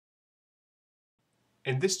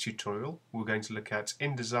In this tutorial, we're going to look at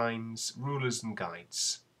InDesign's rulers and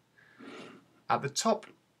guides. At the top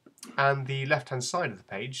and the left-hand side of the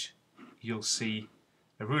page, you'll see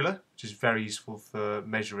a ruler, which is very useful for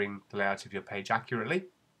measuring the layout of your page accurately.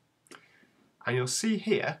 And you'll see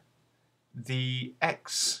here the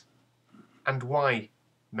X and Y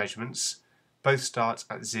measurements both start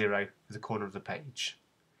at 0 for the corner of the page.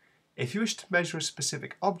 If you wish to measure a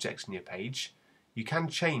specific object on your page, you can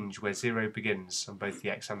change where 0 begins on both the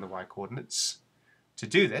X and the Y coordinates. To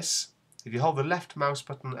do this, if you hold the left mouse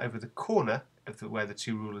button over the corner of where the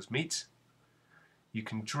two rulers meet, you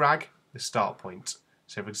can drag the start point.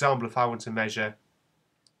 So for example, if I want to measure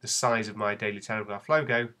the size of my Daily Telegraph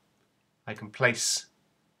logo, I can place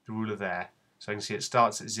the ruler there. So I can see it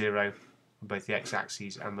starts at 0 on both the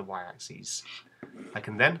X-axis and the Y-axis. I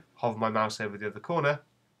can then hover my mouse over the other corner,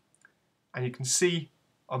 and you can see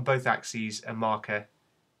on both axes a marker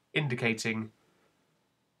indicating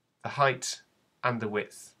the height and the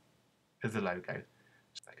width of the logo.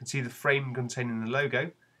 So I can see the frame containing the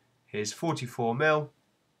logo is 44mm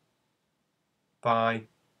by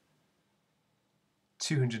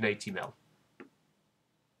 280mm.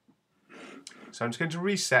 So I'm just going to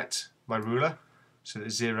reset my ruler so that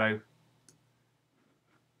 0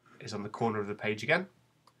 is on the corner of the page again.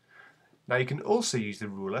 Now you can also use the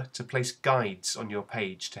ruler to place guides on your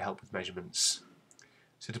page to help with measurements.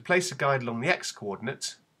 So to place a guide along the X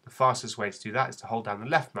coordinate, the fastest way to do that is to hold down the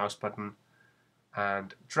left mouse button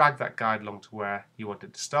and drag that guide along to where you want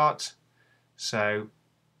it to start. So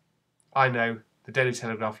I know the Daily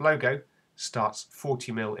Telegraph logo starts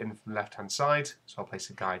 40mm in from the left hand side, so I'll place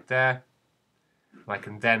a guide there. I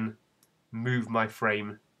can then move my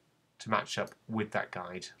frame to match up with that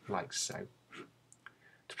guide, like so.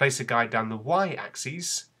 To place a guide down the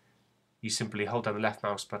Y-axis, you simply hold down the left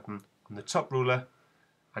mouse button on the top ruler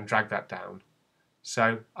and drag that down.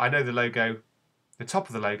 So I know the top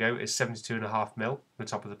of the logo is 72.5mm on the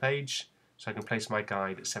top of the page, so I can place my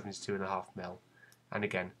guide at 72.5mm and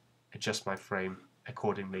again adjust my frame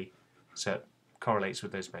accordingly so it correlates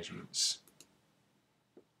with those measurements.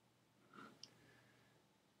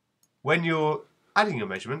 When you're adding your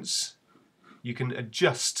measurements, you can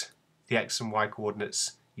adjust the X and Y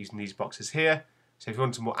coordinates using these boxes here. So if you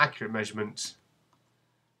want a more accurate measurement,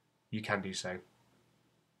 you can do so.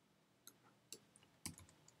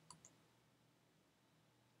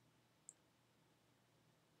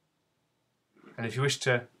 And if you wish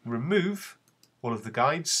to remove all of the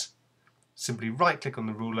guides, simply right-click on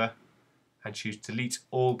the ruler and choose Delete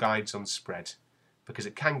All Guides on Spread, because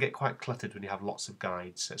it can get quite cluttered when you have lots of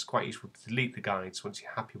guides. So it's quite useful to delete the guides once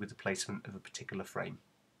you're happy with the placement of a particular frame.